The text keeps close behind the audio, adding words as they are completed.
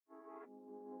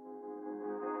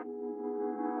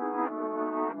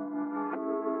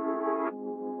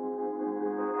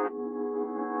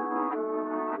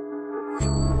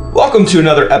Welcome to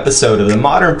another episode of the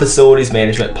Modern Facilities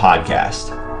Management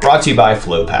Podcast, brought to you by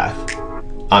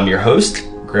FlowPath. I'm your host,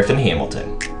 Griffin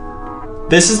Hamilton.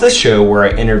 This is the show where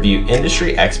I interview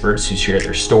industry experts who share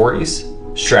their stories,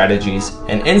 strategies,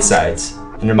 and insights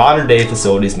into modern-day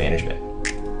facilities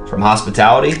management. From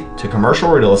hospitality to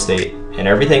commercial real estate and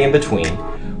everything in between,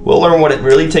 we'll learn what it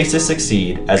really takes to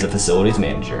succeed as a facilities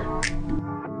manager.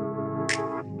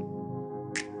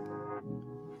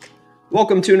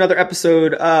 Welcome to another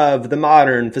episode of the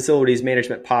Modern Facilities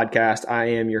Management Podcast. I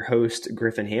am your host,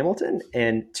 Griffin Hamilton,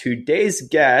 and today's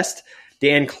guest,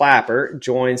 Dan Clapper,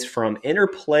 joins from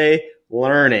Interplay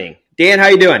Learning. Dan, how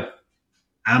you doing?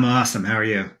 I'm awesome. How are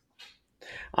you?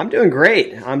 I'm doing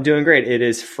great. It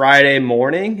is Friday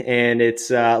morning, and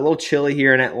it's a little chilly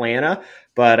here in Atlanta,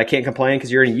 but I can't complain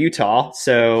because you're in Utah,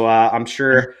 so I'm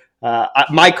sure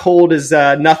my cold is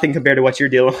nothing compared to what you're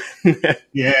dealing with.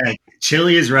 Yeah,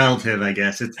 chilly is relative, I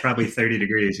guess. It's probably 30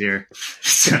 degrees here.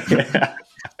 Yeah.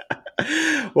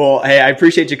 Well, hey, I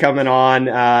appreciate you coming on,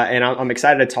 and I'm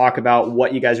excited to talk about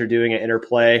what you guys are doing at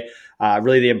Interplay,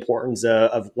 really the importance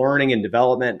of learning and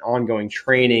development, ongoing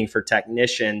training for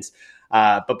technicians.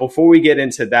 But before we get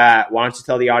into that, why don't you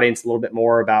tell the audience a little bit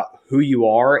more about who you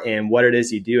are and what it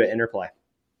is you do at Interplay?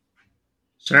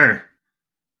 Sure.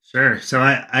 So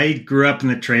I grew up in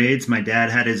the trades. My dad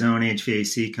had his own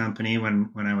HVAC company when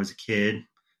I was a kid.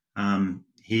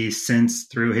 He since,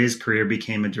 through his career,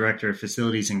 became a director of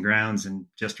facilities and grounds and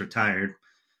just retired.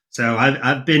 So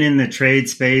I've been in the trade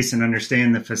space and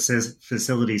understand the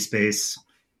facility space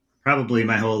probably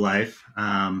my whole life.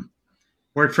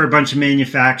 Worked for a bunch of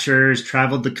manufacturers,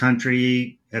 traveled the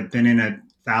country, have been in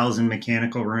 1,000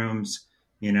 mechanical rooms,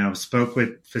 spoke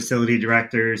with facility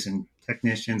directors and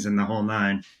technicians and the whole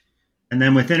nine. And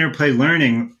then with Interplay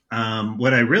Learning,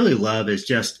 what I really love is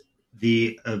just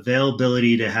the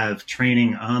availability to have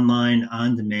training online,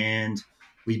 on demand.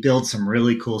 We build some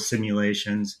really cool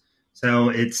simulations.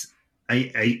 So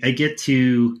I get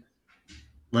to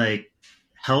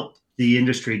help the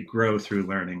industry grow through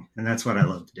learning. And that's what I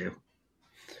love to do.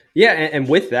 Yeah, and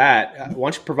with that, why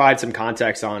don't you provide some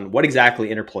context on what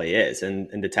exactly Interplay is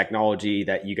and the technology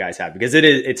that you guys have? Because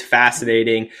it's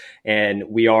fascinating, and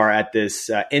we are at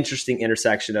this interesting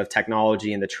intersection of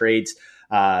technology and the trades.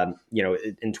 In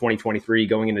 2023,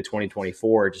 going into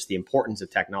 2024, just the importance of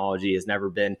technology has never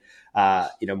been,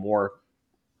 more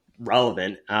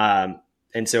relevant. And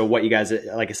so, what you guys,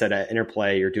 like I said, at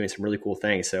Interplay, you're doing some really cool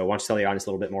things. So, why don't you tell the audience a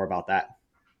little bit more about that?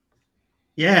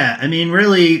 Yeah, I mean,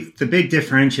 really, the big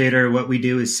differentiator of what we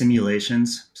do is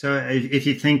simulations. So if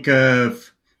you think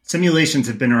of simulations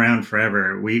have been around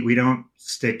forever. We don't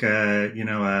stick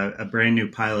a brand new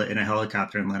pilot in a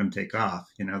helicopter and let them take off.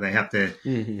 They have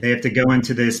to go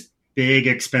into this big,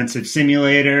 expensive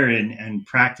simulator and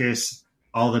practice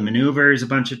all the maneuvers a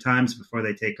bunch of times before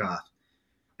they take off.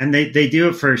 And they do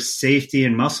it for safety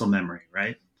and muscle memory,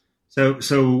 right? So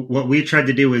what we tried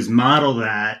to do is model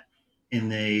that in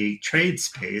the trade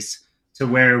space to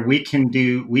where we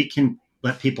can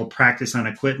let people practice on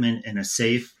equipment in a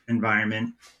safe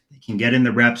environment. They can get in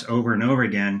the reps over and over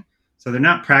again. So they're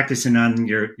not practicing on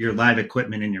your live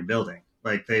equipment in your building.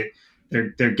 Like they're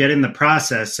getting the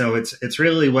process. So it's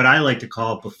really what I like to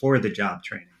call before the job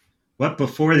training. What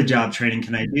before the job training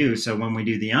can I do? So when we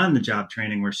do the on the job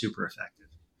training, we're super effective.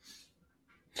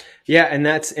 Yeah. And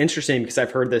that's interesting because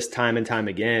I've heard this time and time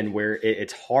again where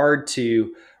it's hard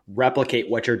to replicate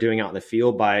what you're doing out in the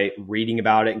field by reading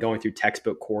about it and going through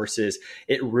textbook courses.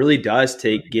 It really does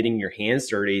take getting your hands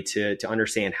dirty to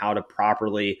understand how to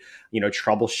properly,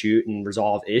 troubleshoot and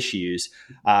resolve issues.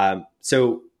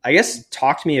 So I guess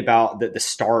talk to me about the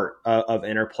start of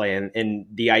Interplay and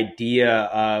the idea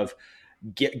of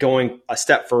going a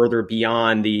step further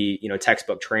beyond the,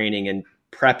 textbook training and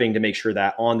prepping to make sure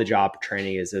that on the job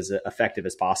training is as effective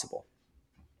as possible.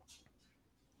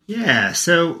 Yeah.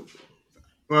 So,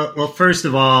 Well, first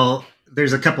of all,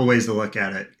 there's a couple ways to look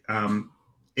at it.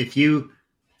 If you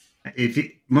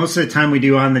most of the time we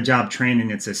do on the job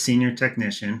training, it's a senior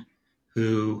technician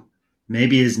who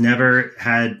maybe has never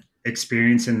had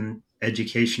experience in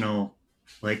educational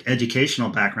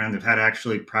background of how to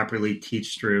actually properly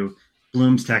teach through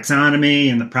Bloom's taxonomy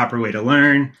and the proper way to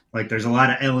learn. Like there's a lot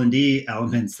of L&D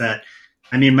elements that,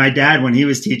 my dad, when he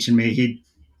was teaching me, he'd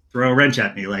throw a wrench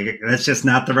at me. Like that's just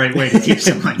not the right way to teach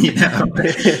someone,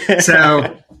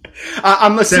 So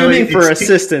I'm assuming for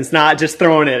assistance, not just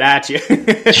throwing it at you.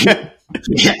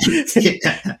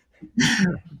 Yeah.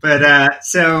 But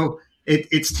so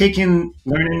it's taking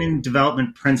learning and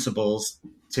development principles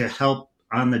to help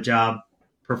on the job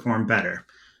perform better.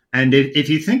 And if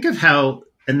you think of how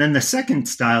then the second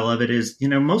style of it is,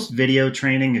 most video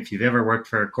training, if you've ever worked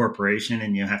for a corporation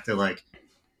and you have to like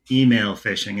email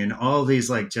phishing and all these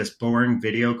like just boring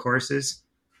video courses,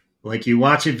 like you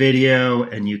watch a video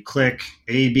and you click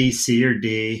A, B, C, or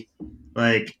D,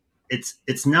 like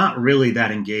it's not really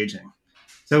that engaging.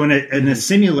 So in a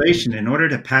simulation, in order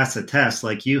to pass a test,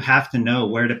 like you have to know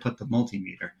where to put the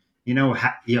multimeter.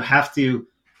 You have to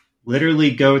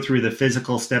literally go through the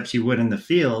physical steps you would in the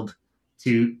field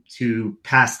to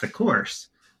pass the course,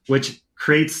 which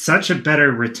creates such a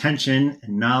better retention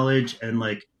and knowledge. And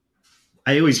like,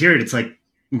 I always hear it, it's like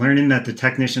learning that the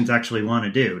technicians actually want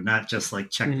to do, not just like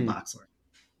check the box learn.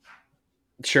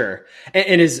 Sure.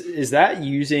 And is that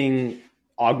using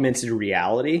augmented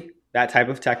reality, that type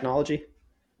of technology?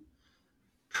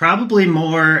 Probably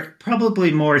more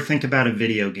think about a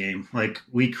video game. Like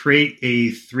we create a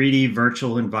 3D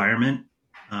virtual environment.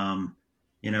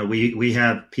 We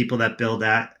have people that build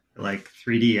that like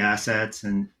 3D assets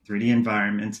and 3D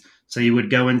environments. So you would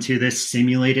go into this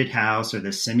simulated house or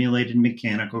this simulated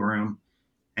mechanical room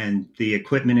and the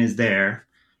equipment is there,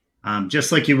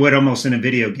 just like you would almost in a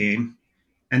video game.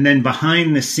 And then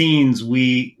behind the scenes,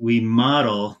 we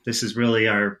model, this is really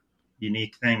our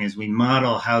unique thing, is we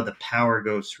model how the power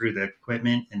goes through the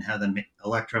equipment and how the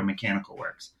electromechanical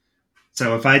works.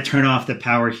 So if I turn off the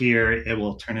power here, it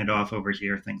will turn it off over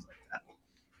here, things like that.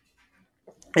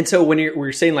 And so when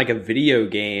you're saying like a video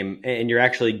game and you're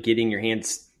actually getting your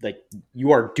hands, like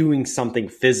you are doing something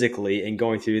physically and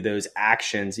going through those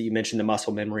actions, you mentioned the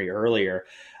muscle memory earlier.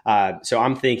 So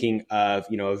I'm thinking of,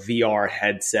 a VR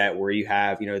headset where you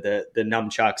have, the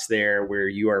nunchucks there where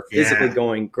you are physically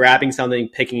going, grabbing something,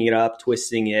 picking it up,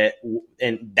 twisting it.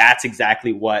 And that's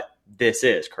exactly what this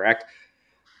is, correct?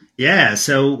 Yeah.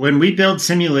 So when we build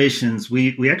simulations,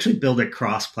 we actually build it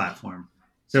cross-platform.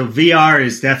 So VR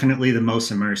is definitely the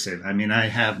most immersive. I mean, I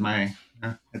have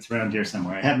it's around here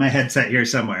somewhere. I have my headset here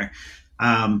somewhere.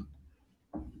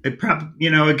 It probably,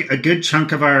 a good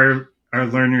chunk of our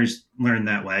learners learn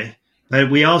that way, but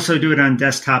we also do it on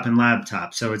desktop and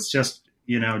laptop. So it's just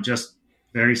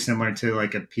very similar to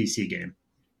like a PC game.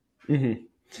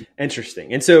 Mm-hmm.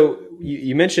 Interesting. And so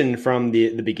you mentioned from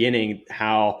the beginning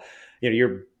how,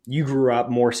 you grew up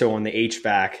more so on the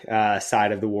HVAC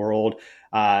side of the world.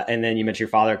 And then you mentioned your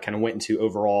father kind of went into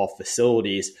overall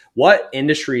facilities. What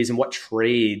industries and what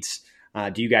trades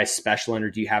do you guys special in,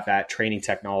 or do you have that training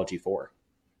technology for?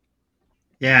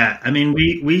 Yeah, I mean,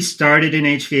 we started in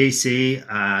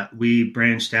HVAC. We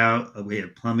branched out. We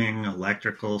have plumbing,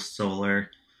 electrical, solar.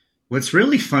 What's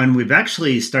really fun, we've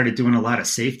actually started doing a lot of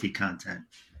safety content.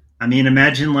 I mean,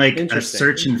 imagine like a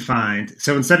search and find.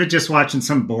 So instead of just watching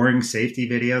some boring safety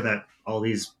video that all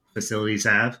these facilities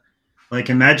have,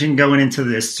 like imagine going into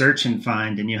this search and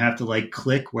find and you have to like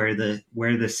click where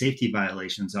the safety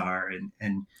violations are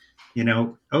and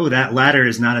that ladder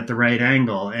is not at the right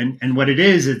angle. And what it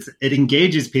is, it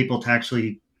engages people to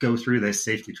actually go through this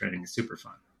safety training. It's super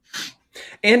fun.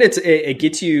 And it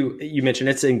gets you mentioned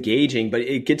it's engaging, but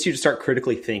it gets you to start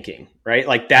critically thinking, right?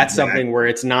 Like that's something where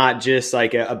it's not just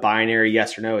like a binary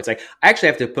yes or no. It's like, I actually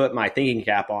have to put my thinking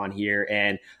cap on here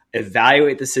and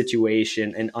evaluate the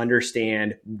situation and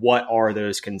understand what are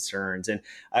those concerns. And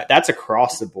that's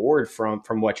across the board from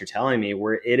what you're telling me,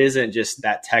 where it isn't just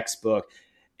that textbook,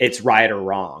 it's right or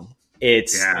wrong.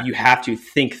 You have to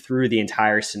think through the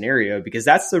entire scenario because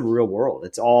that's the real world.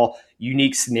 It's all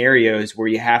unique scenarios where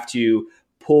you have to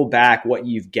pull back what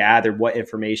you've gathered, what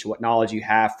information, what knowledge you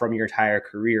have from your entire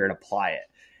career and apply it.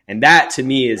 And that to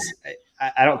me is,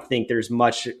 I don't think there's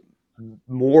much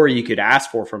more you could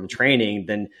ask for from training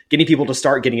than getting people to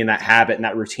start getting in that habit and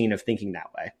that routine of thinking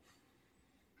that way.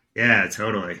 Yeah,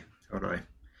 totally.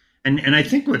 And I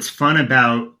think what's fun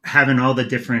about having all the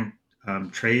different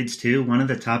trades too, one of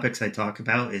the topics I talk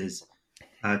about is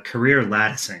career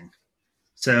latticing.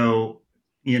 So,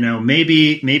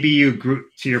 maybe you grew,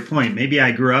 to your point, maybe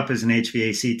I grew up as an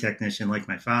HVAC technician like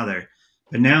my father,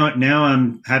 but now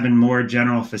I'm having more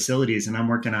general facilities and I'm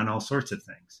working on all sorts of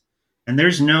things. And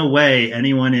there's no way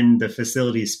anyone in the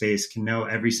facility space can know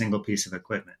every single piece of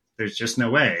equipment. There's just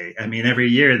no way. I mean, every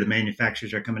year the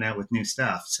manufacturers are coming out with new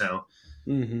stuff. So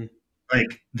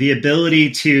like the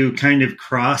ability to kind of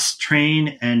cross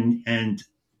train and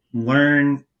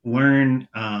learn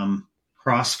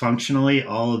cross functionally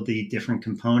all of the different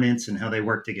components and how they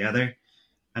work together.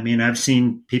 I mean, I've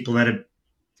seen people that have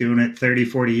doing it 30,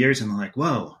 40 years and they're like,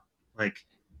 whoa, like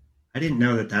I didn't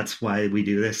know that that's why we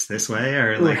do this way.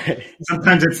 Or like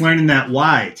sometimes it's learning that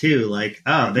why too. Like,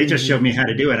 oh, they just showed me how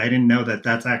to do it. I didn't know that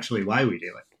that's actually why we do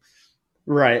it.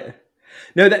 Right.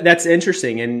 No, that's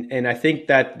interesting. And I think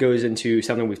that goes into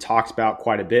something we've talked about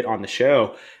quite a bit on the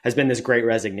show has been this great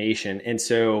resignation. And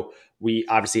so we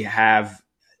obviously have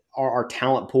our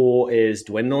talent pool is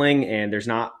dwindling and there's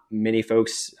not many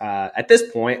folks at this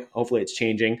point, hopefully it's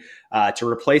changing, to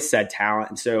replace said talent.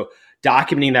 And so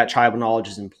documenting that tribal knowledge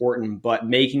is important, but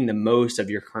making the most of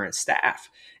your current staff.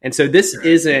 And so this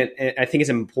isn't, I think it's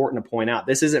important to point out,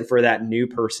 this isn't for that new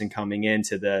person coming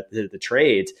into the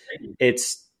trades.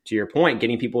 It's, to your point,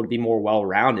 getting people to be more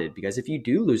well-rounded, because if you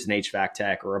do lose an HVAC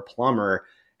tech or a plumber,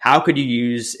 how could you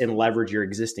use and leverage your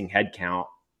existing headcount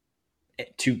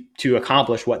to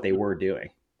accomplish what they were doing?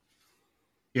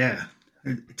 Yeah,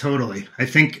 totally. I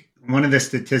think one of the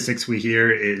statistics we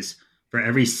hear is for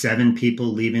every 7 people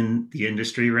leaving the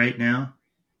industry right now,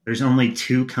 there's only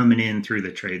 2 coming in through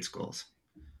the trade schools.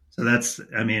 So that's,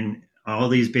 I mean, all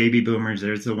these baby boomers,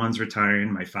 there's the ones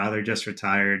retiring. My father just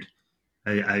retired.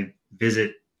 I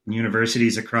visit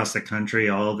universities across the country,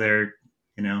 all their,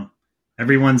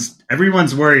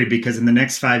 everyone's worried because in the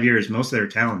next 5 years, most of their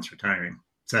talent's retiring.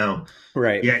 So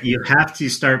right. Yeah, you have to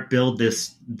start build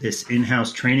this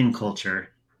in-house training culture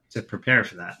to prepare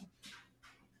for that.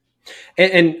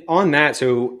 And on that,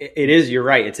 so it is, you're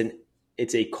right.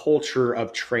 It's a culture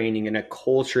of training and a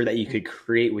culture that you could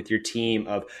create with your team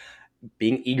of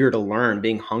being eager to learn,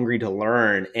 being hungry to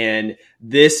learn. And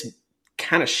this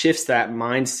kind of shifts that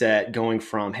mindset going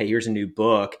from, hey, here's a new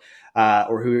book,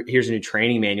 or here's a new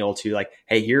training manual, to like,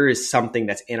 hey, here is something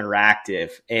that's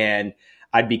interactive. And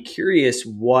I'd be curious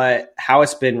how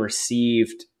it's been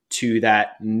received to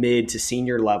that mid to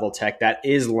senior level tech that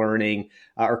is learning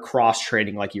or cross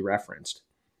training like you referenced.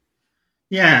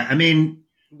 Yeah, I mean,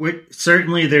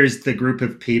 certainly there's the group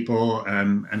of people,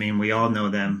 I mean, we all know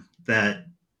them, that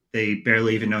they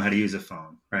barely even know how to use a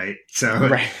phone, right? So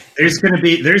right. there's going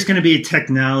to be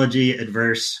technology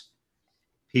adverse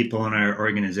people in our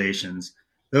organizations.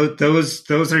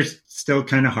 Those are still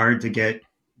kind of hard to get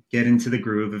into the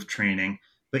groove of training.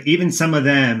 But even some of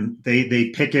them, they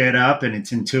pick it up and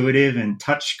it's intuitive and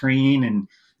touch screen, and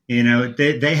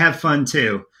they have fun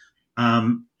too.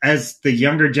 As the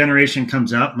younger generation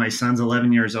comes up, my son's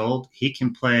 11 years old. He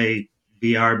can play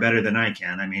VR better than I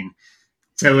can. I mean,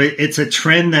 so it's a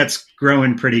trend that's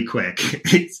growing pretty quick.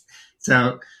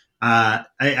 So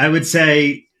I would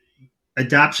say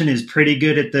adoption is pretty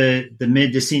good at the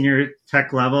mid to senior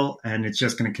tech level, and it's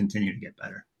just going to continue to get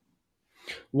better.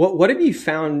 What have you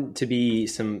found to be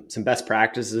some best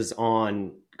practices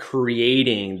on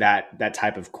creating that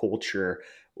type of culture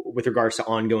with regards to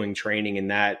ongoing training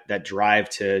and that drive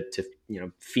to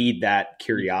feed that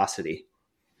curiosity?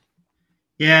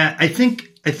 Yeah, I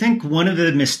think one of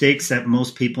the mistakes that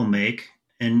most people make,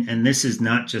 and this is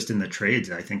not just in the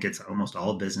trades, I think it's almost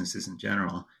all businesses in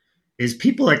general, is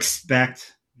people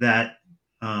expect that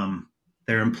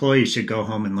their employees should go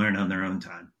home and learn on their own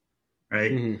time,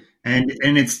 right? Mm-hmm. And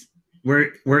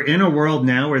we're in a world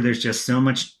now where there's just so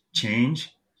much change.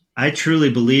 I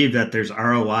truly believe that there's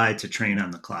ROI to train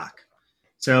on the clock.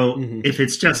 So if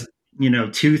it's just 2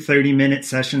 30-minute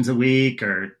sessions a week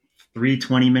or 3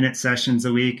 20-minute sessions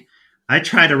a week, I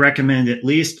try to recommend at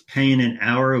least paying an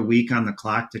hour a week on the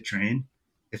clock to train,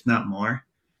 if not more.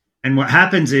 And what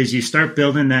happens is you start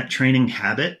building that training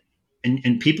habit,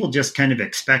 and people just kind of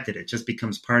expect it. It just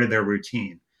becomes part of their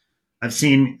routine. I've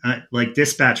seen like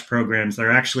dispatch programs,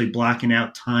 they're actually blocking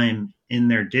out time in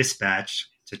their dispatch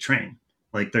to train.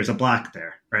 Like there's a block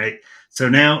there, right? So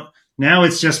now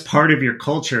it's just part of your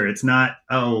culture. It's not,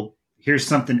 oh, here's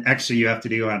something extra you have to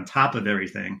do on top of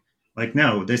everything. Like,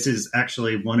 no, this is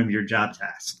actually one of your job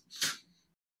tasks.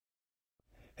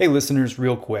 Hey listeners,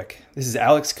 real quick. This is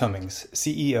Alex Cummings,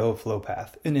 CEO of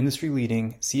FlowPath, an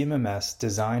industry-leading CMMS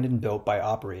designed and built by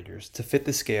operators to fit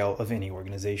the scale of any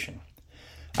organization.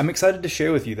 I'm excited to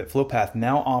share with you that FlowPath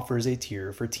now offers a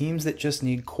tier for teams that just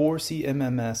need core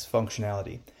CMMS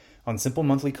functionality on simple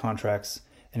monthly contracts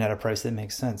and at a price that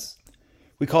makes sense.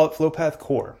 We call it FlowPath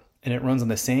Core, and it runs on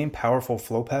the same powerful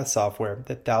FlowPath software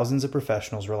that thousands of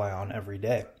professionals rely on every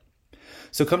day.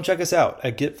 So come check us out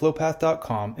at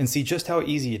getflowpath.com and see just how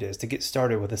easy it is to get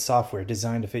started with a software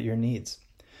designed to fit your needs.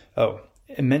 Oh,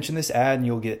 and mention this ad and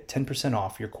you'll get 10%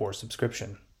 off your core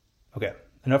subscription. Okay,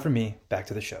 enough from me, back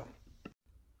to the show.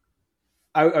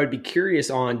 I would be curious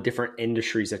on different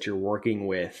industries that you're working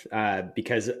with,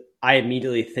 because I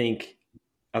immediately think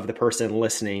of the person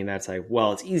listening that's like,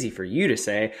 well, it's easy for you to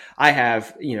say, I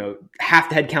have, half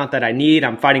the headcount that I need.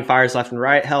 I'm fighting fires left and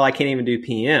right. Hell, I can't even do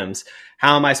PMs.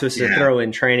 How am I supposed to throw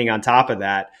in training on top of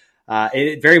that?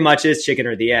 It very much is chicken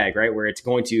or the egg, right? Where it's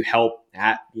going to help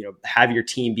have your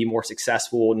team be more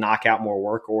successful, knock out more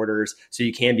work orders so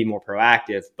you can be more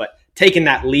proactive. But taking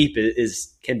that leap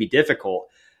is can be difficult.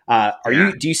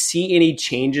 Do you see any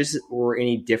changes or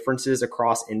any differences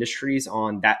across industries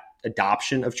on that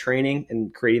adoption of training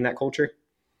and creating that culture?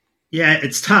 Yeah,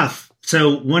 it's tough.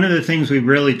 So one of the things we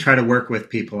really try to work with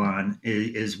people on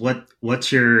is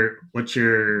what's your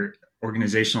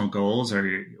organizational goals,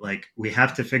 or like we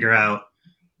have to figure out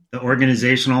the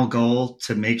organizational goal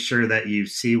to make sure that you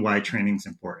see why training is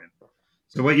important.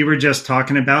 So what you were just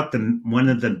talking about, one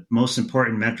of the most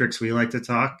important metrics we like to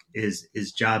talk is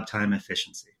job time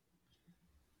efficiency.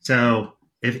 So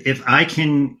if I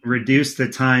can reduce the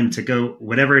time to go,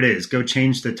 whatever it is, go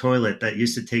change the toilet that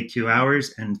used to take 2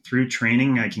 hours, and through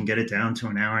training, I can get it down to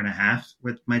an hour and a half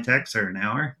with my techs, or an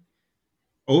hour.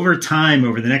 Over time,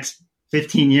 over the next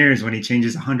 15 years, when he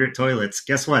changes 100 toilets,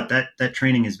 guess what? That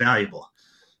training is valuable.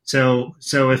 So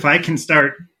if I can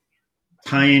start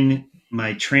tying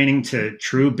my training to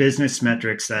true business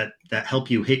metrics that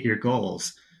help you hit your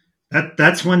goals,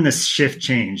 that's when the shift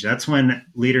change. That's when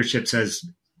leadership says,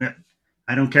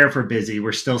 I don't care if we're busy.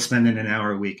 We're still spending an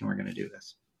hour a week and we're going to do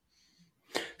this.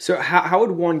 So how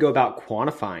would one go about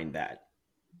quantifying that?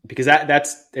 Because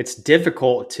it's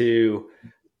difficult to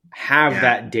have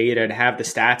that data, to have the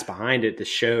stats behind it to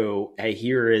show, hey,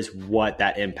 here is what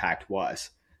that impact was.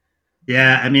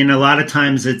 Yeah, I mean, a lot of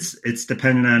times it's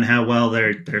dependent on how well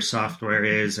their software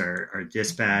is, or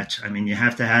dispatch. I mean, you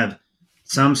have to have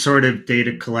some sort of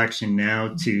data collection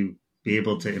now to be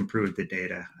able to improve the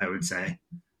data, I would say.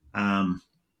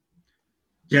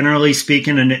 Generally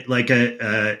speaking, and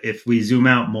if we zoom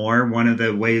out more, one of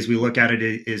the ways we look at it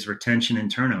is retention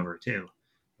and turnover too.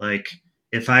 Like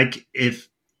if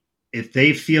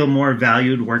they feel more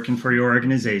valued working for your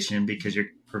organization because you're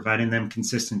providing them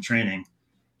consistent training,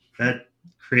 that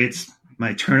creates,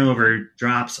 my turnover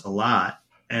drops a lot.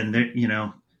 And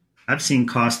I've seen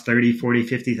cost $30,000,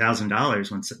 $40,000,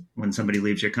 $50,000 when somebody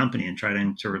leaves your company and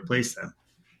trying to replace them.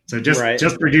 So just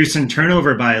reducing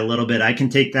turnover by a little bit, I can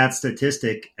take that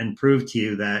statistic and prove to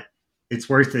you that it's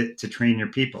worth it to train your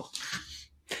people.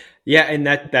 Yeah, and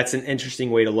that's an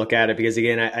interesting way to look at it, because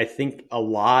again, I think a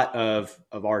lot of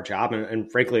our job,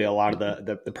 and frankly, a lot of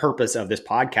the purpose of this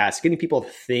podcast, is getting people to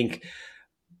think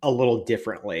a little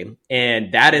differently.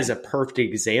 And that is a perfect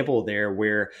example there,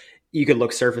 where you could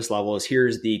look surface level as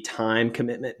here's the time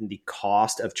commitment and the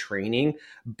cost of training,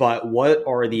 but what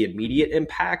are the immediate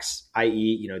impacts,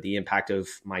 i.e., the impact of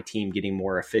my team getting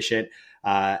more efficient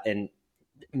and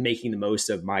making the most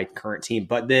of my current team,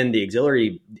 but then the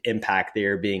auxiliary impact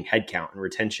there being headcount and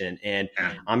retention. And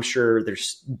I'm sure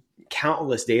there's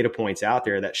countless data points out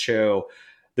there that show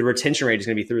the retention rate is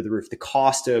going to be through the roof. The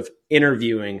cost of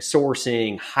interviewing,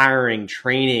 sourcing, hiring,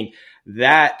 training,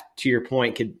 that, to your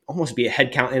point, could almost be a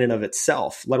headcount in and of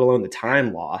itself, let alone the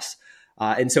time loss.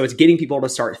 And so it's getting people to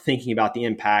start thinking about the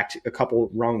impact a couple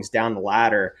rungs down the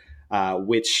ladder,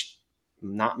 which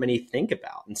not many think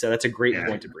about. And so that's a great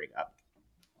point to bring up.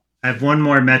 I have one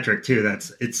more metric too.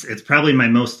 It's probably my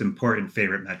most important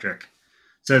favorite metric.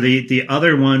 So the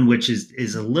other one, which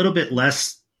is a little bit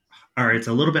less, or it's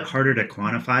a little bit harder to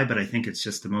quantify, but I think it's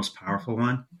just the most powerful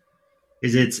one,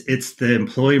 is it's the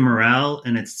employee morale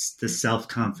and it's the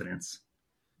self-confidence.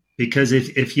 Because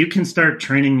if you can start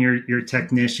training your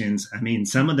technicians, I mean,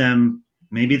 some of them,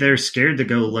 maybe they're scared to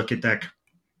go look at that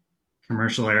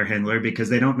commercial air handler because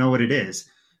they don't know what it is.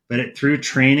 But through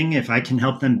training, if I can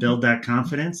help them build that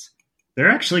confidence,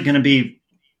 they're actually going to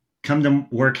come to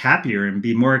work happier and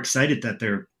be more excited that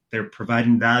they're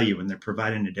providing value and they're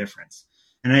providing a difference.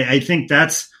 And I think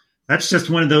that's just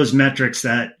one of those metrics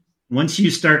that once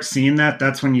you start seeing that,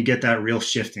 that's when you get that real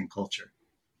shift in culture.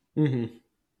 Mm-hmm.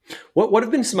 What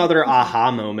have been some other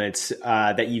aha moments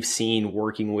that you've seen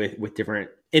working with different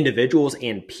individuals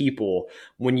and people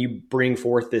when you bring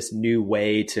forth this new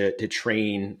way to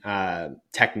train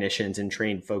technicians and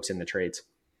train folks in the trades?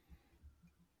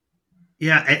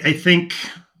 Yeah, I think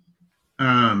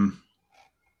one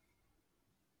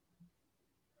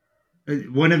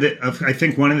of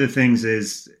the things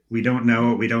is we don't know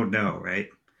what we don't know, right?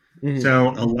 Mm-hmm.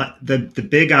 So the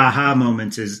big aha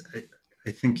moments is,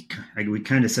 I think we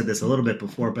kind of said this a little bit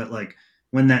before, but like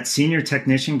when that senior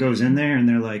technician goes in there and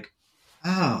they're like,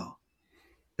 oh,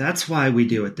 that's why we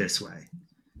do it this way.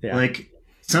 Yeah. Like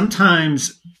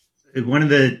sometimes one of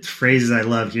the phrases I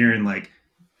love hearing, like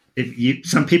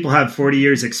some people have 40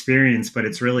 years experience, but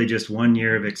it's really just 1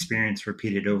 year of experience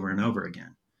repeated over and over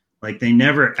again. Like they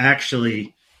never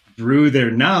actually grew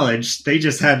their knowledge. They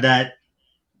just had that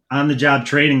on the job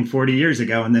training 40 years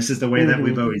ago. And this is the way that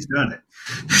we've always done it.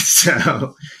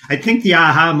 So I think the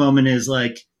aha moment is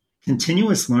like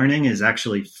continuous learning is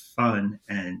actually fun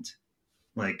and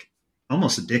like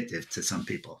almost addictive to some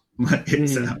people.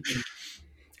 It's,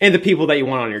 and the people that you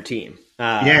want on your team.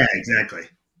 Yeah, exactly.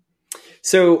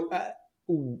 So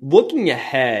looking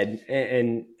ahead,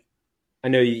 and I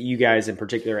know you guys in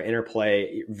particular at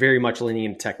Interplay, very much leaning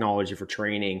into technology for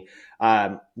training.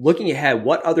 Looking ahead,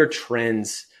 what other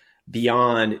trends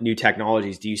beyond new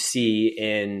technologies do you see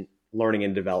in learning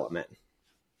and development?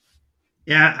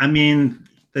 Yeah, I mean,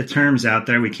 the term's out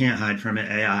there. We can't hide from it,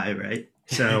 AI, right?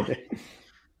 So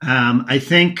I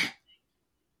think,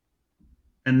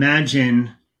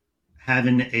 imagine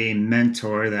having a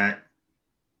mentor that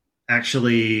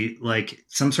actually, like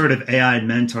some sort of AI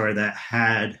mentor that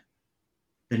had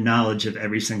the knowledge of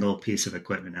every single piece of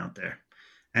equipment out there,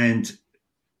 and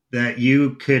that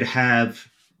you could have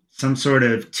some sort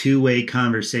of two-way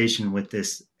conversation with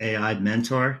this AI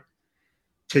mentor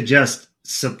to just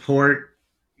support,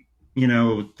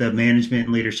 the management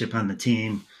and leadership on the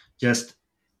team, just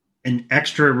an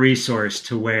extra resource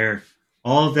to where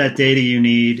all of that data you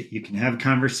need, you can have a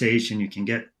conversation, you can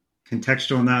get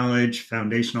contextual knowledge,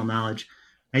 foundational knowledge.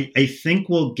 I think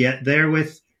we'll get there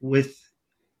with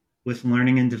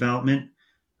learning and development.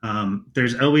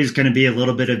 There's always going to be a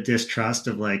little bit of distrust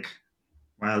of like,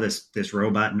 wow, this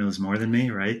robot knows more than me,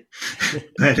 right?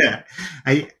 But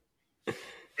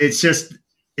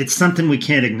it's something we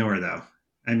can't ignore, though.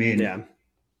 I mean, yeah.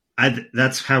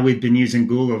 That's how we've been using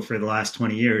Google for the last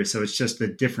 20 years. So it's just a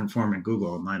different form of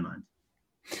Google in my mind.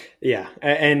 Yeah.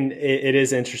 And it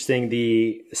is interesting,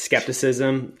 the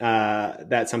skepticism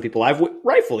that some people have,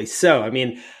 rightfully so. I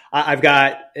mean, I've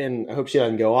got, and I hope she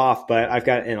doesn't go off, but I've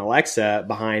got an Alexa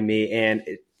behind me, and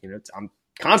I'm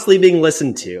constantly being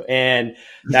listened to. And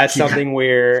that's something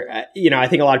where, I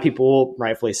think a lot of people,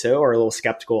 rightfully so, are a little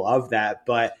skeptical of that.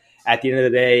 But at the end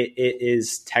of the day, it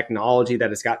is technology that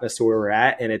has gotten us to where we're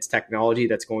at. And it's technology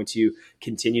that's going to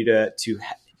continue to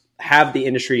have the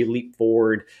industry leap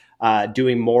forward,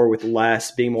 doing more with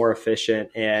less, being more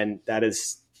efficient. And that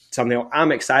is something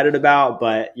I'm excited about.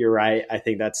 But you're right. I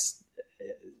think that's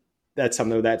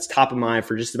something that's top of mind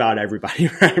for just about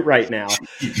everybody right now.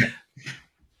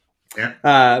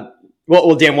 Yeah.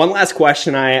 Well, Dan, one last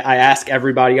question I ask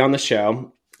everybody on the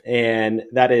show, and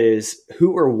that is,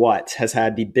 who or what has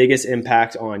had the biggest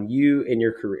impact on you in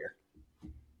your career?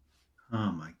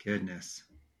 Oh my goodness.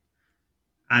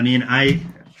 I mean, I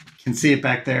can see it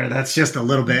back there. That's just a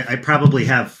little bit. I probably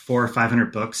have 400 or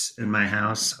 500 books in my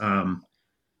house.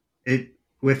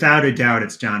 Without a doubt,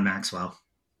 it's John Maxwell.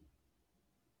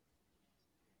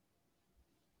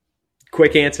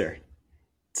 Quick answer.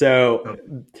 So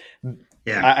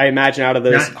yeah, I imagine out of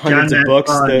those hundreds of books,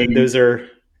 those are.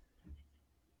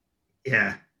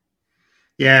 Yeah.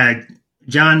 Yeah.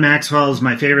 John Maxwell is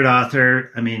my favorite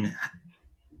author. I mean,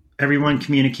 Everyone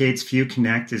Communicates, Few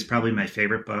Connect is probably my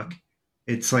favorite book.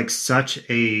 It's like such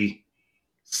a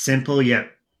simple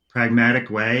yet pragmatic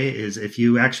way, is if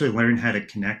you actually learn how to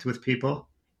connect with people,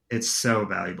 it's so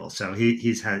valuable. So he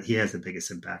has the biggest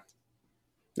impact.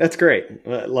 That's great.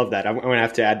 I love that. I'm going to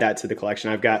have to add that to the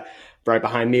collection. I've got right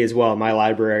behind me as well, my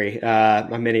library,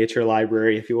 my miniature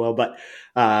library, if you will. But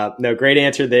no, great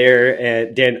answer there.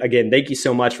 And Dan, again, thank you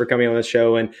so much for coming on the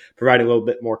show and providing a little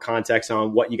bit more context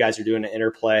on what you guys are doing at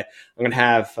Interplay. I'm going to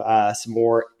have some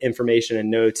more information and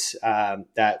notes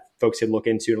that folks can look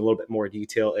into in a little bit more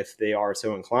detail if they are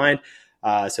so inclined.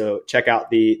 So check out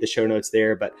the show notes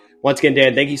there. But once again,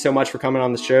 Dan, thank you so much for coming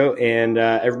on the show, and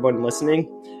everyone listening.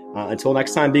 Until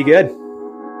next time, be good.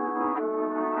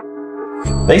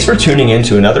 Thanks for tuning in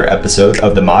to another episode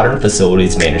of the Modern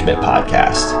Facilities Management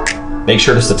Podcast. Make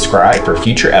sure to subscribe for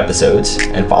future episodes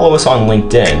and follow us on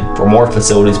LinkedIn for more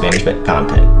facilities management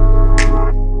content.